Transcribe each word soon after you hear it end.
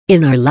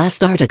In our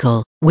last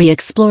article, we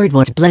explored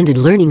what blended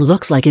learning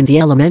looks like in the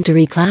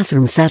elementary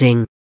classroom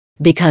setting.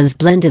 Because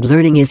blended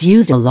learning is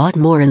used a lot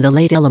more in the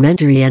late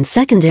elementary and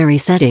secondary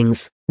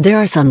settings, there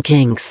are some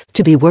kinks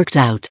to be worked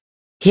out.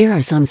 Here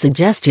are some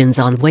suggestions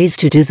on ways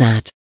to do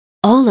that.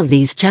 All of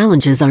these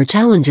challenges are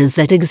challenges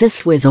that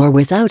exist with or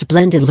without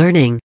blended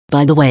learning,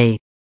 by the way.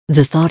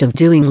 The thought of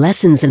doing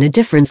lessons in a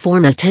different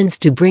format tends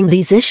to bring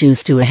these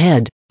issues to a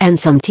head, and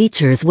some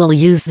teachers will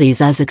use these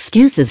as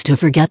excuses to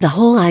forget the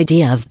whole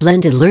idea of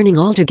blended learning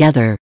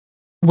altogether.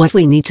 What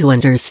we need to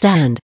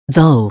understand,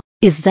 though,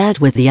 is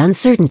that with the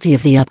uncertainty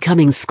of the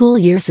upcoming school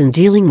years and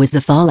dealing with the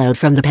fallout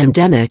from the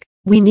pandemic,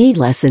 we need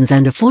lessons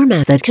and a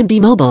format that can be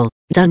mobile,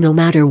 done no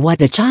matter what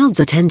the child's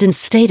attendance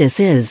status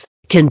is,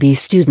 can be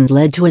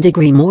student-led to a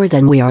degree more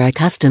than we are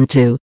accustomed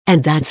to,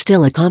 and that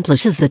still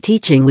accomplishes the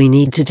teaching we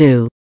need to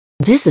do.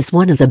 This is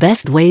one of the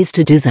best ways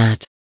to do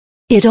that.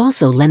 It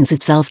also lends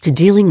itself to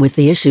dealing with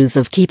the issues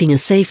of keeping a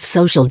safe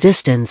social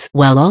distance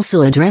while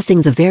also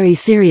addressing the very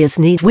serious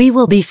needs we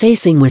will be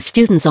facing with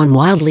students on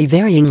wildly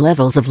varying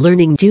levels of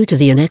learning due to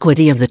the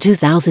inequity of the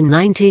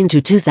 2019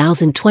 to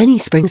 2020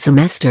 spring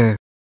semester.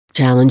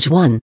 Challenge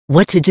 1.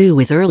 What to do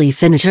with early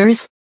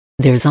finishers?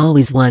 There's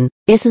always one,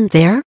 isn't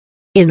there?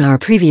 In our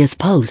previous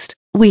post,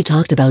 we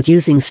talked about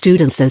using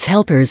students as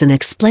helpers and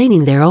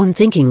explaining their own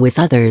thinking with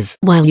others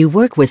while you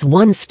work with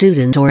one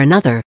student or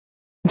another.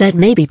 That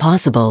may be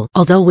possible,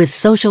 although with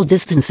social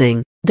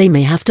distancing, they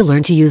may have to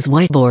learn to use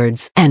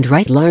whiteboards and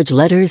write large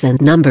letters and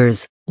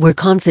numbers. We're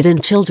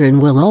confident children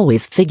will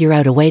always figure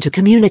out a way to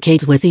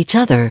communicate with each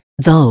other,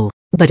 though,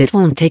 but it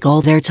won't take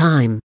all their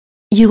time.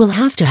 You will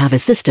have to have a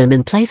system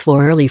in place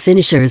for early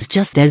finishers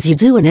just as you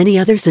do in any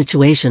other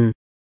situation.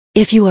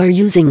 If you are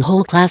using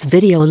whole class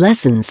video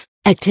lessons,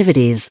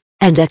 activities,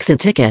 and exit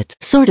ticket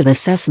sort of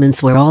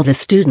assessments where all the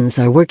students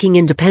are working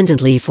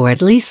independently for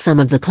at least some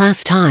of the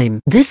class time,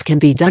 this can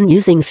be done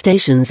using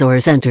stations or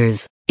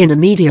centers, in a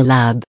media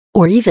lab,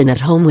 or even at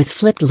home with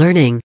flipped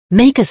learning.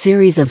 Make a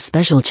series of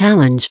special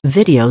challenge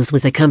videos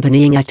with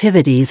accompanying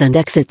activities and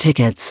exit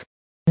tickets.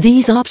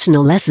 These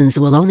optional lessons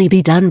will only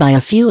be done by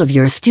a few of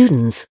your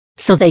students,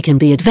 so they can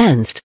be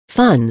advanced,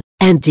 fun,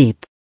 and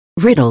deep.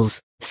 Riddles,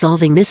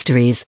 solving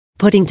mysteries,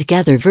 putting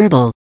together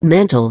verbal,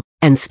 mental,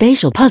 and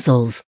spatial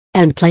puzzles,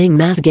 and playing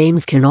math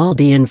games can all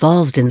be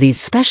involved in these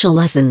special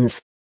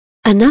lessons.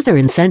 Another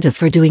incentive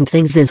for doing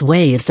things this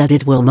way is that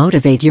it will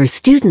motivate your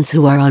students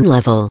who are on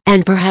level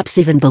and perhaps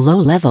even below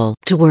level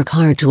to work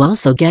hard to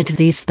also get to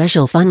these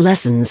special fun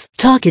lessons.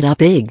 Talk it up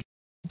big.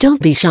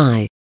 Don't be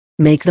shy.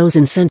 Make those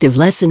incentive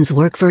lessons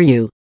work for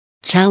you.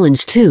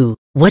 Challenge 2.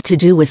 What to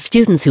do with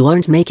students who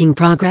aren't making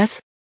progress?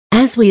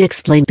 As we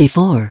explained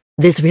before,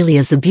 this really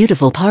is the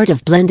beautiful part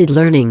of blended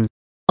learning.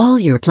 All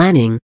your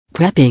planning,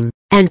 prepping,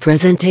 and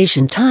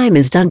presentation time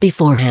is done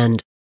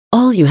beforehand.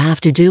 All you have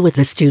to do with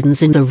the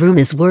students in the room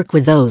is work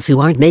with those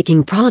who aren't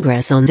making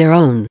progress on their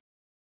own.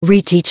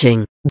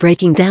 Reteaching,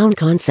 breaking down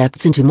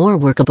concepts into more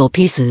workable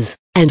pieces,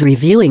 and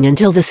reviewing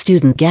until the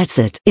student gets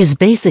it is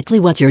basically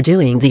what you're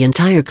doing the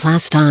entire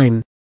class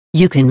time.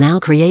 You can now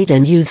create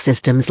and use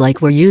systems like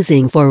we're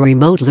using for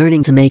remote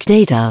learning to make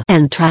data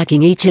and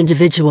tracking each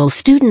individual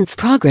student's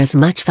progress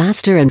much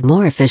faster and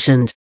more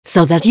efficient,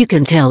 so that you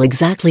can tell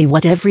exactly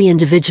what every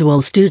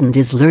individual student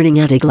is learning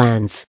at a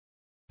glance.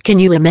 Can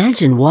you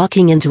imagine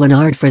walking into an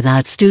ARD for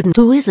that student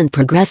who isn't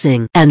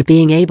progressing and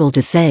being able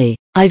to say,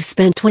 I've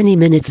spent 20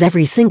 minutes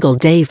every single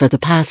day for the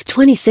past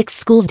 26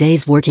 school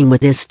days working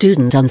with this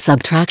student on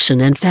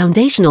subtraction and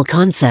foundational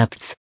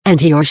concepts,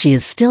 and he or she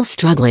is still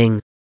struggling?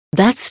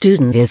 That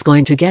student is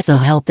going to get the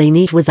help they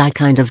need with that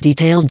kind of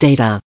detailed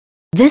data.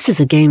 This is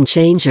a game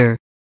changer.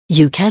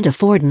 You can't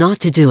afford not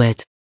to do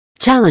it.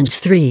 Challenge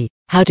 3.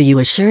 How do you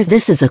assure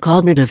this is a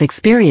cognitive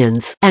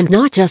experience and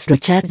not just a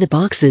check the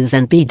boxes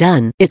and be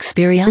done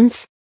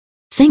experience?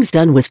 Things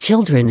done with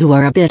children who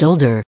are a bit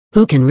older,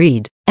 who can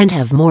read, and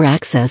have more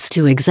access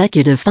to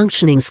executive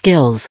functioning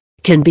skills,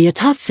 can be a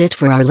tough fit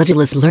for our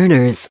littlest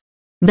learners.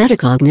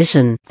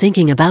 Metacognition,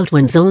 thinking about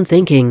one's own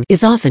thinking,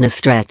 is often a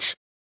stretch.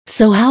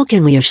 So how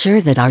can we assure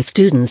that our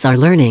students are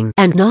learning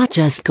and not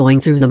just going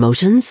through the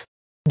motions?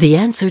 The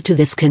answer to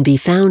this can be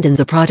found in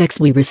the products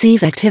we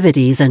receive: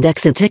 activities and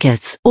exit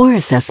tickets, or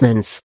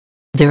assessments.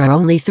 There are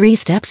only 3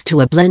 steps to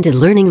a blended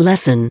learning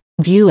lesson: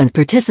 view and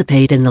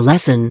participate in the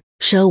lesson,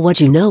 show what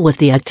you know with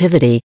the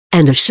activity,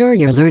 and assure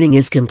your learning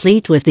is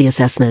complete with the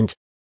assessment.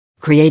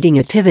 Creating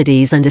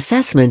activities and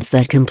assessments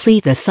that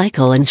complete the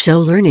cycle and show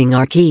learning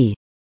are key.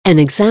 An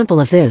example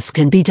of this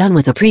can be done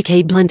with a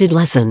pre-K blended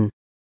lesson.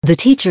 The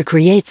teacher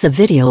creates a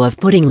video of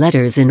putting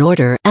letters in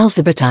order,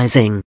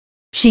 alphabetizing.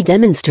 She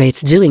demonstrates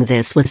doing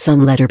this with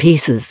some letter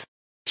pieces.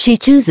 She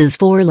chooses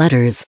 4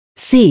 letters,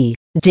 C,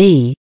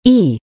 D,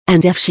 E,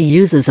 and F. She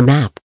uses a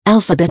map,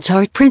 alphabet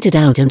chart printed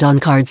out and on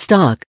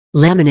cardstock,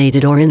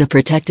 laminated or in a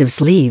protective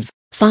sleeve,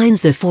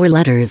 finds the 4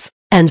 letters,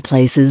 and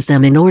places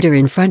them in order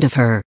in front of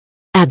her.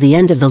 At the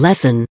end of the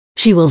lesson,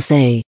 she will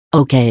say,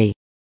 "Okay.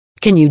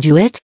 Can you do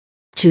it?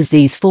 Choose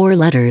these 4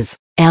 letters,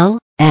 L,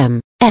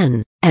 M,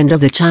 N," and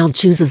the child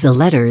chooses the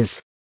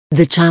letters.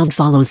 The child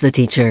follows the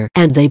teacher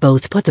and they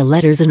both put the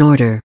letters in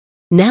order.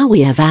 Now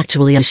we have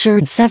actually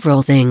assured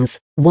several things.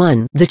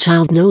 1. The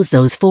child knows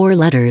those 4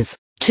 letters.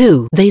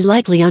 2. They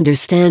likely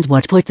understand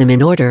what put them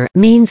in order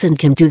means and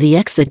can do the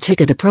exit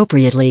ticket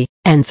appropriately.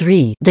 And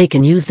 3. They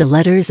can use the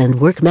letters and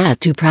work mat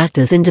to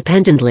practice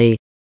independently.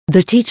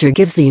 The teacher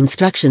gives the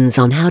instructions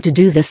on how to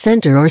do the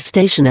center or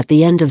station at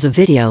the end of the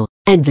video,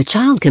 and the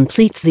child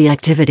completes the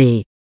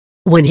activity.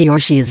 When he or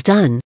she is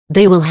done,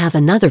 they will have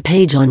another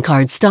page on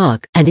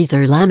cardstock and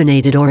either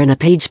laminated or in a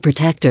page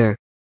protector.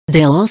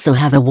 They'll also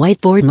have a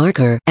whiteboard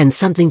marker and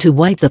something to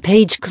wipe the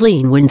page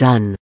clean when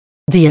done.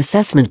 The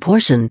assessment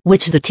portion,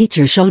 which the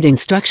teacher showed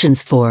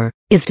instructions for,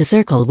 is to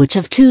circle which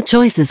of 2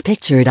 choices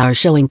pictured are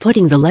showing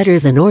putting the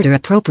letters in order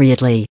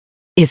appropriately.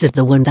 Is it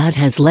the one that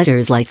has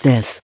letters like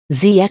this,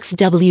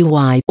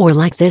 ZXWY, or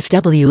like this,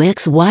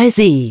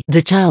 WXYZ?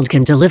 The child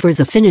can deliver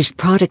the finished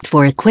product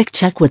for a quick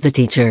check with the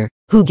teacher,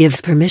 who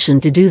gives permission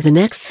to do the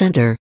next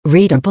center,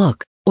 read a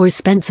book, or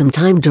spend some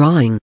time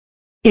drawing.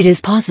 It is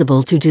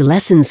possible to do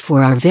lessons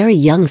for our very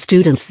young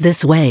students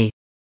this way.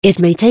 It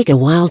may take a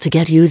while to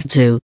get used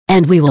to,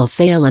 and we will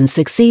fail and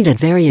succeed at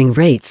varying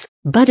rates,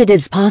 but it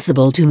is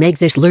possible to make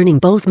this learning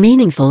both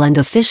meaningful and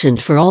efficient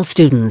for all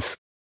students.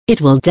 It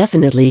will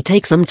definitely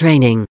take some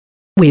training.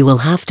 We will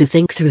have to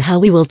think through how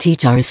we will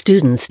teach our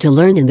students to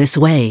learn in this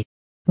way.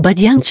 But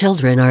young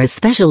children are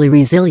especially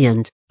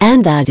resilient,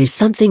 and that is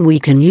something we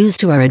can use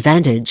to our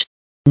advantage.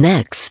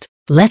 Next,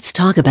 let's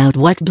talk about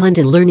what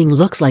blended learning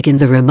looks like in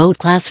the remote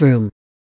classroom.